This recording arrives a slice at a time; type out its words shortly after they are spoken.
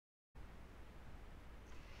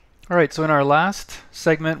All right, so in our last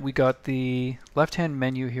segment, we got the left-hand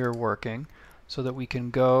menu here working so that we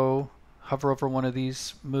can go hover over one of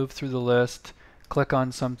these, move through the list, click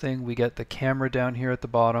on something. We get the camera down here at the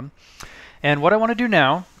bottom. And what I want to do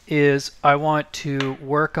now is I want to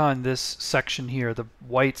work on this section here, the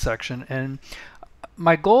white section. And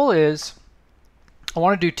my goal is I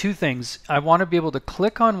want to do two things. I want to be able to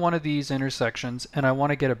click on one of these intersections and I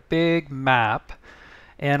want to get a big map,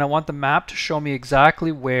 and I want the map to show me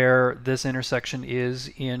exactly where this intersection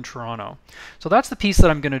is in Toronto. So that's the piece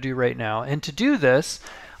that I'm going to do right now. And to do this,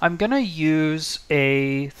 I'm going to use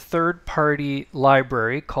a third-party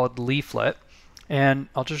library called Leaflet. And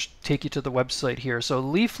I'll just take you to the website here. So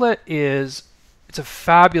Leaflet it's a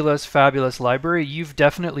fabulous, fabulous library. You've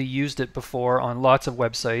definitely used it before on lots of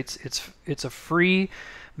websites. It's a free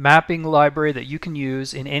mapping library that you can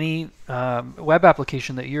use in any web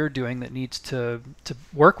application that you're doing that needs to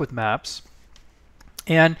work with maps.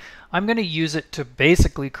 And I'm going to use it to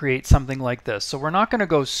basically create something like this. So we're not going to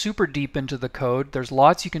go super deep into the code. There's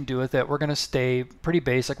lots you can do with it. We're going to stay pretty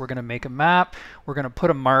basic. We're going to make a map. We're going to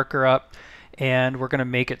put a marker up. And we're going to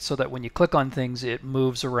make it so that when you click on things, it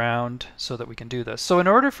moves around so that we can do this. So in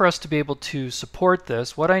order for us to be able to support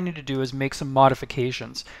this, what I need to do is make some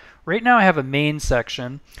modifications. Right now I have a main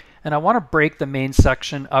section, and I want to break the main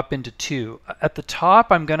section up into two. At the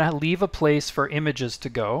top, I'm going to leave a place for images to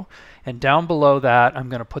go, and down below that, I'm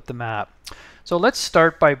going to put the map. So let's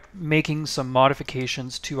start by making some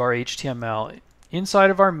modifications to our HTML.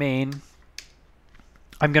 Inside of our main,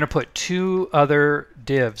 I'm going to put two other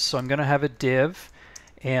divs. So I'm going to have a div,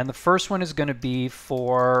 and the first one is going to be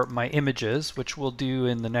for my images, which we'll do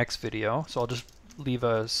in the next video. So I'll just leave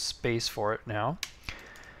a space for it now.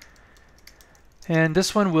 And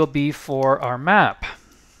this one will be for our map.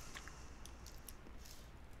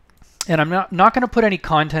 And I'm not going to put any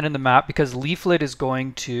content in the map because Leaflet is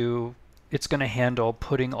going to handle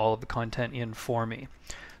putting all of the content in for me.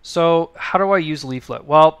 So how do I use Leaflet?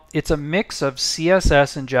 Well, it's a mix of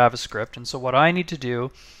CSS and JavaScript. And so what I need to do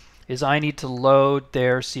is I need to load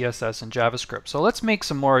their CSS and JavaScript. So let's make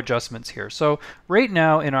some more adjustments here. So right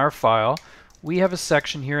now in our file, we have a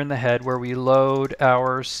section here in the head where we load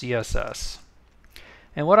our CSS.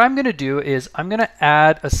 And what I'm going to do is I'm going to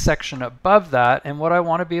add a section above that. And what I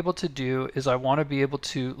want to be able to do is I want to be able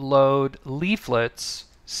to load Leaflet's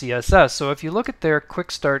CSS. So if you look at their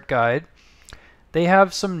quick start guide, they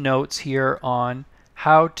have some notes here on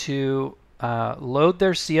how to load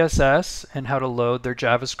their CSS and how to load their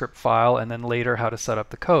JavaScript file, and then later how to set up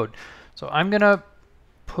the code. So I'm going to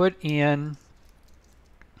put in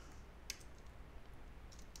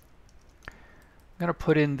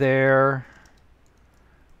their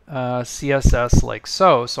CSS like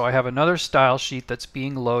so. So I have another style sheet that's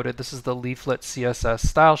being loaded. This is the Leaflet CSS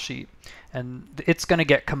style sheet. And it's going to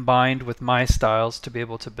get combined with my styles to be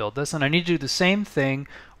able to build this. And I need to do the same thing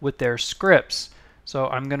with their scripts. So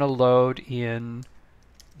I'm going to load in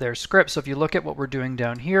their scripts. So if you look at what we're doing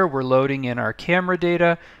down here, we're loading in our camera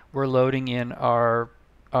data. We're loading in our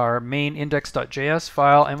main index.js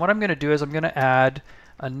file. And what I'm going to do is I'm going to add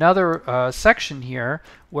another section here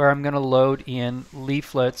where I'm going to load in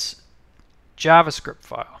Leaflet's JavaScript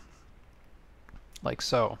file, like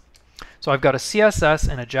so. So I've got a CSS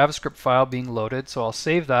and a JavaScript file being loaded, so I'll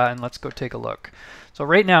save that and let's go take a look. So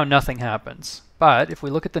right now nothing happens, but if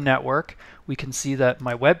we look at the network, we can see that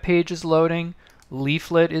my web page is loading,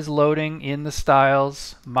 Leaflet is loading in the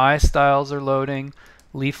styles, my styles are loading,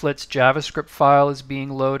 Leaflet's JavaScript file is being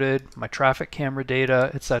loaded, my traffic camera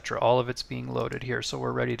data, etc. All of it's being loaded here, so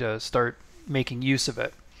we're ready to start making use of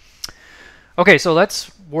it. Okay, so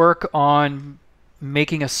let's work on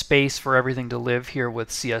making a space for everything to live here with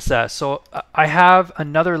CSS. So I have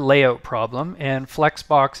another layout problem, and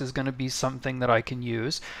Flexbox is going to be something that I can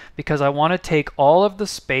use because I want to take all of the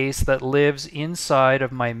space that lives inside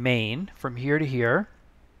of my main from here to here,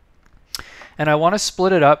 and I want to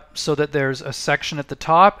split it up so that there's a section at the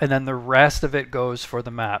top and then the rest of it goes for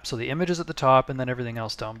the map. So the image is at the top and then everything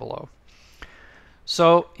else down below.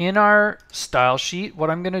 So in our style sheet,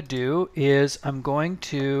 what I'm going to do is I'm going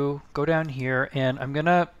to go down here and I'm going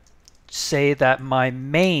to say that my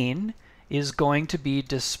main is going to be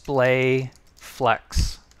display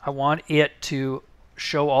flex. I want it to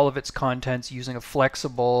show all of its contents using a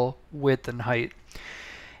flexible width and height.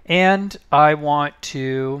 And I want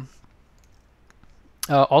to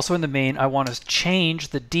also in the main, I want to change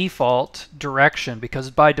the default direction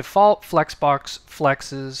because by default Flexbox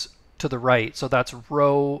flexes to the right, so that's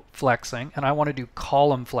row flexing, and I want to do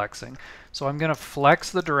column flexing. So I'm going to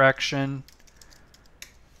flex the direction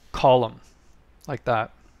column like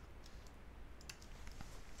that.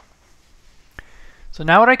 So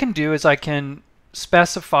now what I can do is I can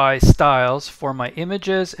specify styles for my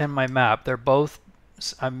images and my map. They're both,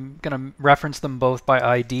 I'm going to reference them both by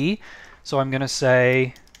ID. So I'm going to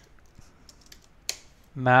say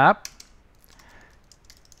map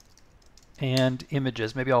and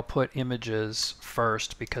images. Maybe I'll put images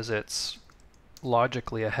first because it's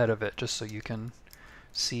logically ahead of it, just so you can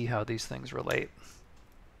see how these things relate.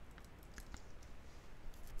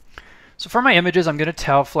 So for my images, I'm going to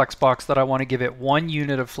tell Flexbox that I want to give it 1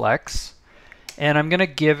 unit of flex. And I'm going to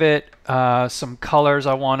give it some colors.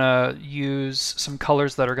 I want to use some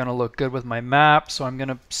colors that are going to look good with my map. So I'm going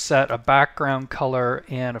to set a background color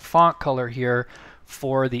and a font color here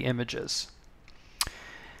for the images.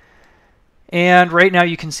 And right now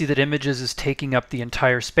you can see that images is taking up the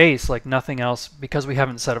entire space like nothing else. Because we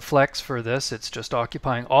haven't set a flex for this, it's just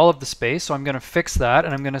occupying all of the space. So I'm going to fix that,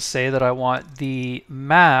 and I'm going to say that I want the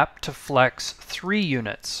map to flex 3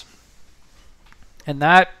 units. And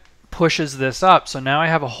that pushes this up. So now I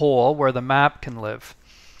have a hole where the map can live.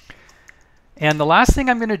 And the last thing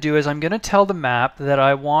I'm going to do is I'm going to tell the map that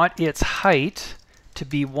I want its height to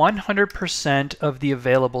be 100% of the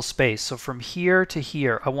available space. So from here to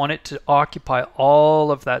here, I want it to occupy all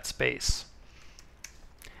of that space.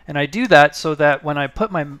 And I do that so that when I put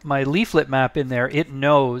my leaflet map in there, it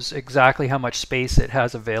knows exactly how much space it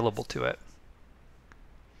has available to it.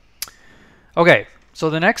 Okay, so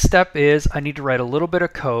the next step is I need to write a little bit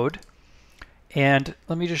of code. And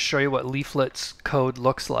let me just show you what Leaflet's code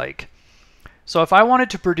looks like. So if I wanted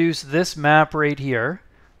to produce this map right here,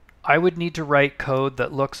 I would need to write code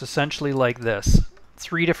that looks essentially like this.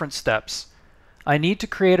 3 different steps. I need to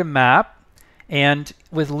create a map, and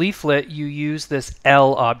with Leaflet you use this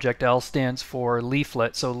L object. L stands for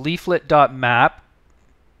leaflet. So leaflet.map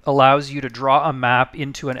allows you to draw a map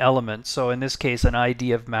into an element. So in this case an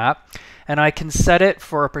ID of map. And I can set it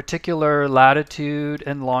for a particular latitude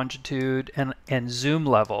and longitude and zoom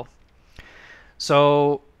level.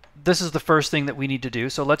 So this is the first thing that we need to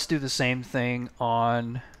do. So let's do the same thing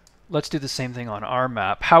on our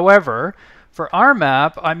map. However, for our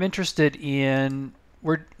map, I'm interested in,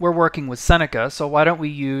 we're working with Seneca, so why don't we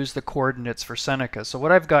use the coordinates for Seneca? So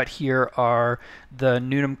what I've got here are the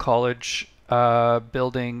Newnham College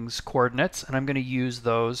building's coordinates, and I'm going to use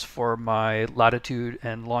those for my latitude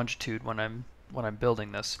and longitude when I'm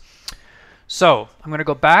building this. So I'm going to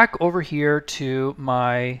go back over here to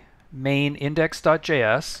my main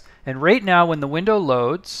index.js, and right now when the window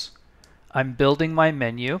loads, I'm building my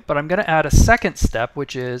menu, but I'm going to add a second step,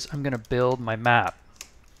 which is I'm going to build my map.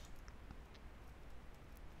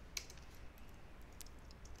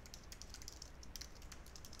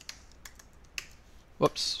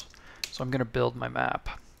 Whoops. So I'm going to build my map.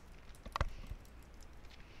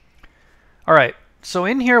 All right. So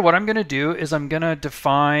in here, what I'm going to do is I'm going to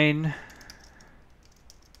define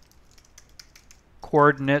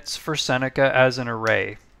coordinates for Seneca as an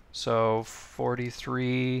array. So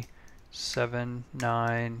 43, 7,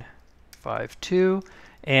 9, 5, 2.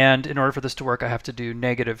 And in order for this to work, I have to do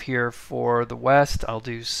negative here for the west. I'll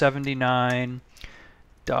do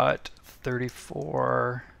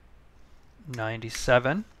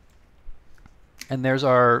 79.3497. And there's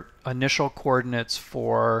our initial coordinates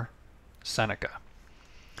for Seneca.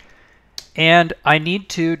 And I need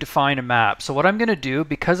to define a map. So what I'm going to do,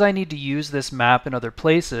 because I need to use this map in other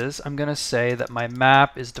places, I'm going to say that my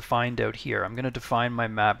map is defined out here. I'm going to define my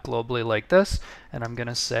map globally like this, and I'm going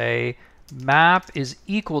to say map is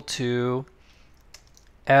equal to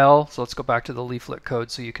L. So let's go back to the leaflet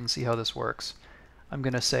code so you can see how this works. I'm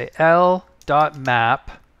going to say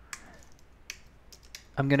L.map.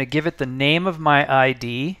 I'm going to give it the name of my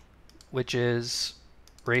ID, which is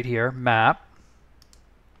right here, map.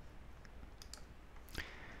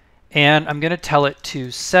 And I'm going to tell it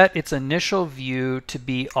to set its initial view to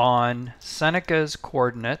be on Seneca's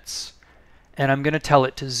coordinates. And I'm going to tell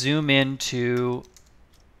it to zoom into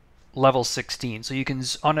level 16. So you can,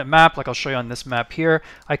 on a map, like I'll show you on this map here,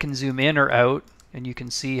 I can zoom in or out. And you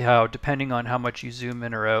can see how, depending on how much you zoom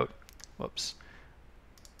in or out, whoops.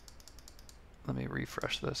 Let me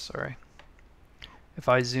refresh this, sorry. If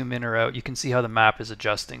I zoom in or out, you can see how the map is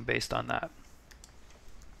adjusting based on that.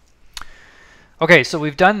 Okay, so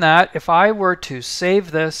we've done that. If I were to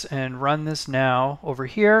save this and run this now over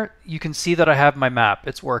here, you can see that I have my map.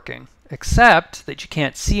 It's working, except that you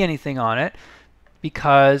can't see anything on it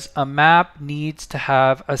because a map needs to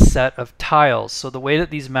have a set of tiles. So the way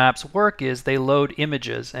that these maps work is they load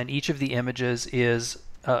images, and each of the images is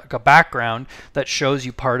a background that shows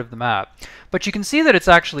you part of the map. But you can see that it's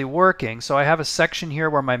actually working. So I have a section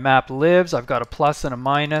here where my map lives. I've got a plus and a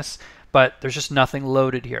minus, but there's just nothing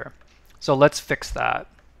loaded here. So let's fix that.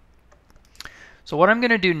 So what I'm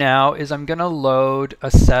going to do now is I'm going to load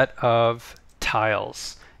a set of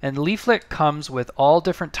tiles. And Leaflet comes with all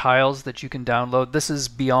different tiles that you can download. This is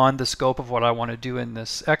beyond the scope of what I want to do in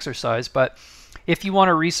this exercise, but if you want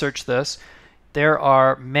to research this, there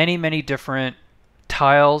are many, many different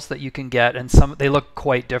tiles that you can get, and they look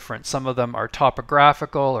quite different. Some of them are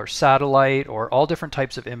topographical or satellite or all different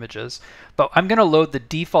types of images. But I'm going to load the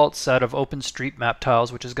default set of OpenStreetMap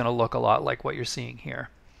tiles, which is going to look a lot like what you're seeing here.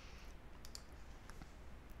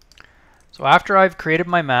 So after I've created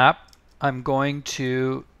my map, I'm going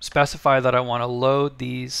to specify that I want to load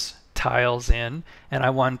these tiles in, and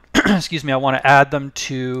I want, excuse me, I want to add them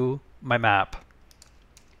to my map.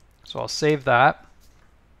 So I'll save that.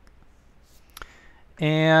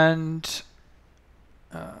 And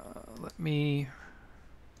let me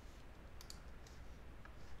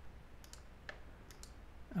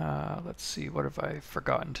let's see, what have I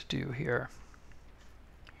forgotten to do here?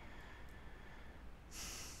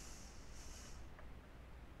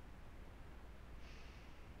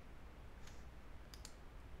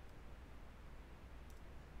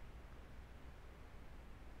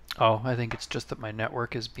 Oh, I think it's just that my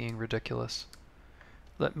network is being ridiculous.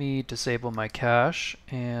 Let me disable my cache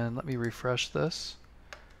and let me refresh this.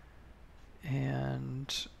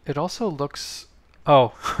 And it also looks,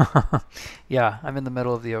 oh, yeah, I'm in the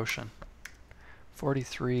middle of the ocean.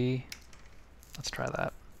 43, let's try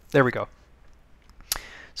that. There we go.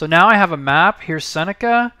 So now I have a map. Here's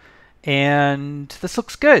Seneca, and this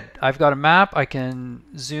looks good. I've got a map. I can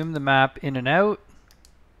zoom the map in and out,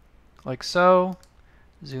 like so.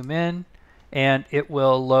 Zoom in, and it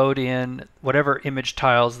will load in whatever image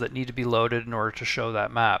tiles that need to be loaded in order to show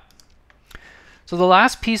that map. So the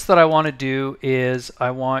last piece that I want to do is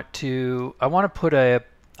I want to put a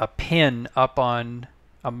pin up on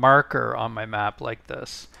a marker on my map like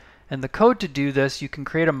this. And the code to do this, you can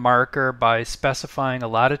create a marker by specifying a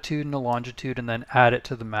latitude and a longitude and then add it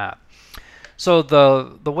to the map. So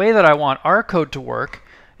the way that I want our code to work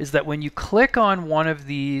is that when you click on one of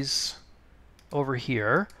these over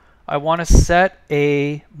here, I want to set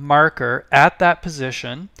a marker at that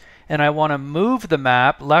position, and I want to move the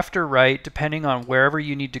map left or right depending on wherever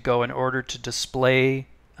you need to go in order to display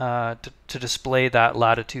display that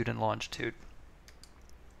latitude and longitude.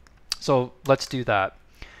 So let's do that.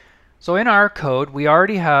 So in our code, we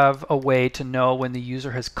already have a way to know when the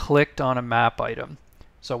user has clicked on a map item.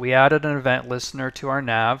 So we added an event listener to our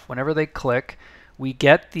nav. Whenever they click, we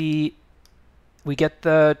get the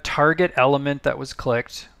target element that was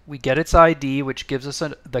clicked. We get its ID, which gives us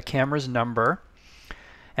the camera's number.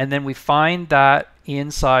 And then we find that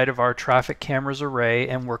inside of our traffic cameras array,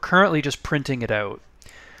 and we're currently just printing it out.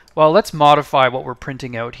 Well, let's modify what we're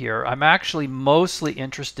printing out here. I'm actually mostly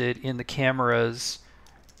interested in the camera's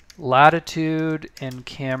latitude and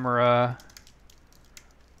camera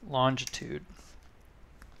longitude.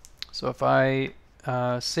 So if I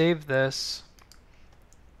save this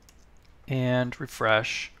and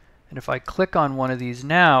refresh, and if I click on one of these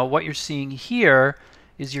now, what you're seeing here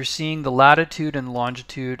is you're seeing the latitude and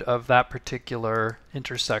longitude of that particular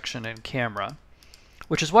intersection in camera,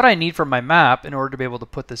 which is what I need for my map in order to be able to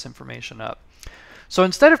put this information up. So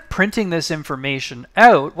instead of printing this information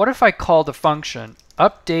out, what if I call the function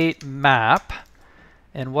update map,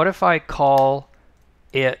 and what if I call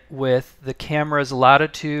it with the camera's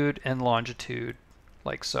latitude and longitude,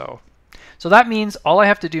 like so. So that means all I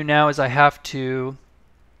have to do now is I have to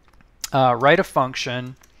write a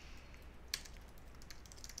function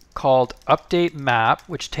called update map,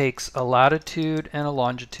 which takes a latitude and a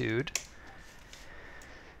longitude.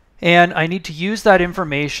 And I need to use that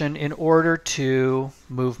information in order to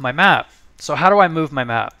move my map. So how do I move my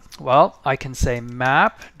map? Well, I can say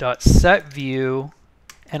map.setView,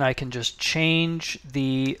 and I can just change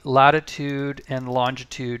the latitude and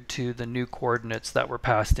longitude to the new coordinates that were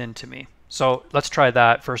passed into me. So let's try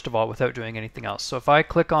that first of all without doing anything else. So if I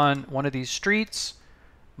click on one of these streets,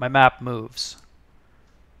 my map moves,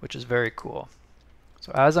 which is very cool.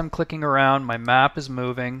 So as I'm clicking around, my map is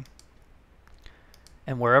moving,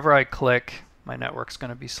 and wherever I click, my network's going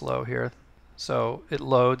to be slow here. So it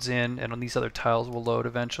loads in, and on these other tiles will load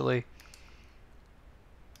eventually,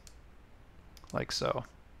 like so.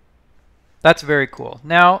 That's very cool.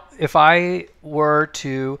 Now, if I were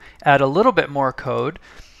to add a little bit more code,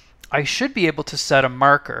 I should be able to set a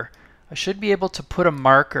marker. I should be able to put a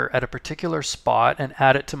marker at a particular spot and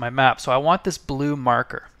add it to my map. So I want this blue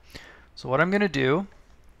marker. So what I'm going to do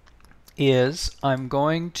is I'm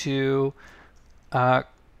going to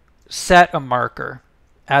set a marker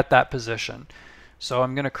at that position. So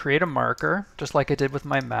I'm going to create a marker just like I did with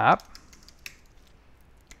my map.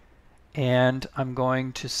 And I'm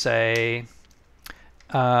going to say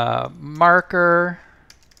marker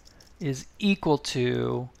is equal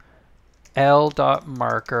to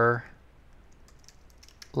L.marker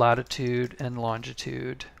latitude and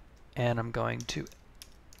longitude, and I'm going to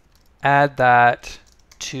add that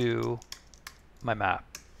to my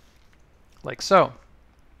map, like so.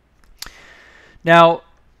 Now,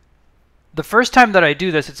 the first time that I do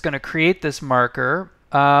this, it's going to create this marker,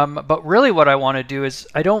 but really what I want to do is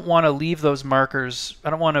I don't want to leave those markers, I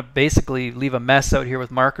don't want to basically leave a mess out here with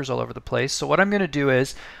markers all over the place. So what I'm going to do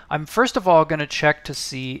is I'm first of all going to check to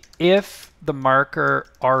see if the marker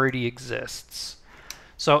already exists.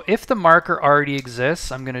 So if the marker already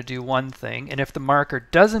exists, I'm going to do one thing, and if the marker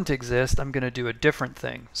doesn't exist, I'm going to do a different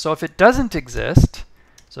thing. So if it doesn't exist,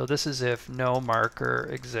 so this is if no marker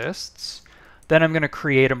exists, then I'm going to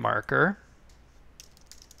create a marker.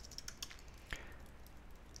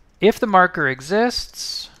 If the marker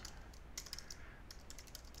exists,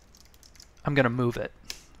 I'm going to move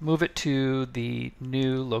it to the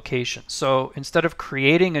new location. So instead of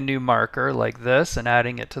creating a new marker like this and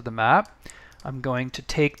adding it to the map, I'm going to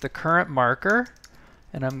take the current marker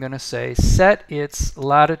and I'm going to say set its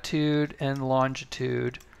latitude and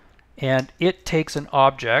longitude, and it takes an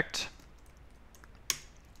object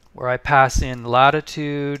where I pass in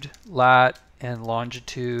latitude, lat, and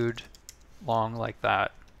longitude long like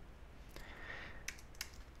that.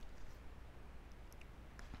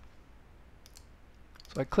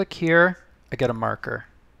 So I click here, I get a marker.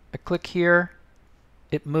 I click here,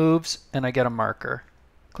 it moves, and I get a marker.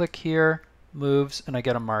 Click here, moves, and I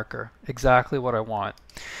get a marker. Exactly what I want.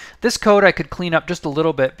 This code I could clean up just a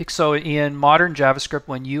little bit. So in modern JavaScript,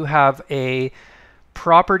 when you have a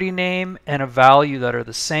property name and a value that are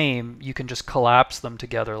the same, you can just collapse them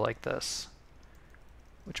together like this,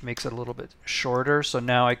 which makes it a little bit shorter. So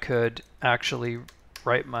now I could actually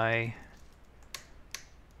write my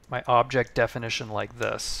object definition like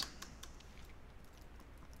this.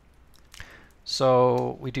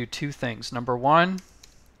 So we do two things. Number one,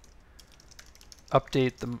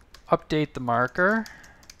 update the marker.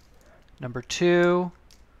 Number two,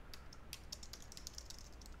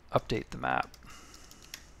 update the map.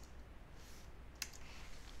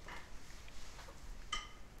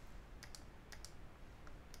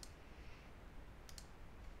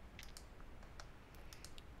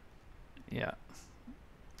 Yeah,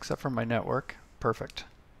 except for my network. Perfect.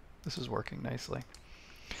 This is working nicely.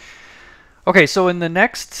 Okay, so in the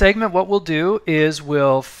next segment, what we'll do is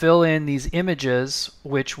we'll fill in these images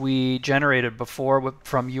which we generated before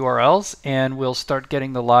from URLs, and we'll start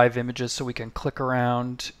getting the live images so we can click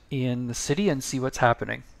around in the city and see what's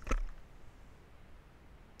happening.